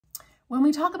When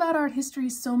we talk about art history,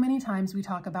 so many times we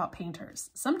talk about painters,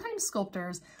 sometimes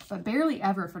sculptors, but barely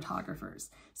ever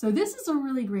photographers. So this is a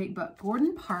really great book.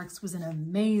 Gordon Parks was an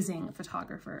amazing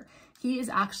photographer. He is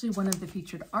actually one of the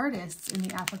featured artists in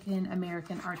the African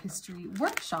American Art History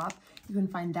Workshop. You can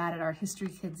find that at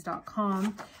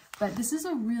arthistorykids.com. But this is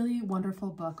a really wonderful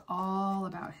book all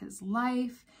about his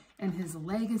life and his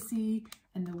legacy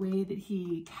and the way that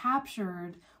he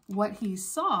captured what he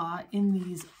saw in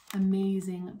these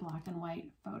amazing black and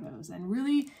white photos and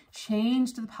really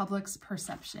changed the public's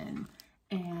perception.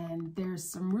 And there's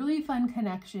some really fun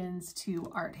connections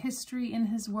to art history in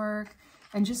his work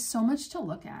and just so much to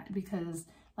look at because,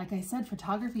 like I said,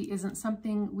 photography isn't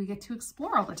something we get to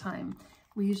explore all the time.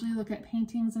 We usually look at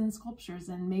paintings and sculptures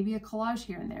and maybe a collage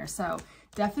here and there. So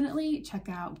definitely check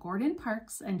out Gordon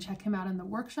Parks and check him out in the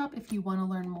workshop if you want to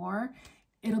learn more.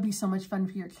 It'll be so much fun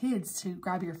for your kids to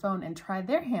grab your phone and try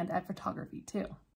their hand at photography too.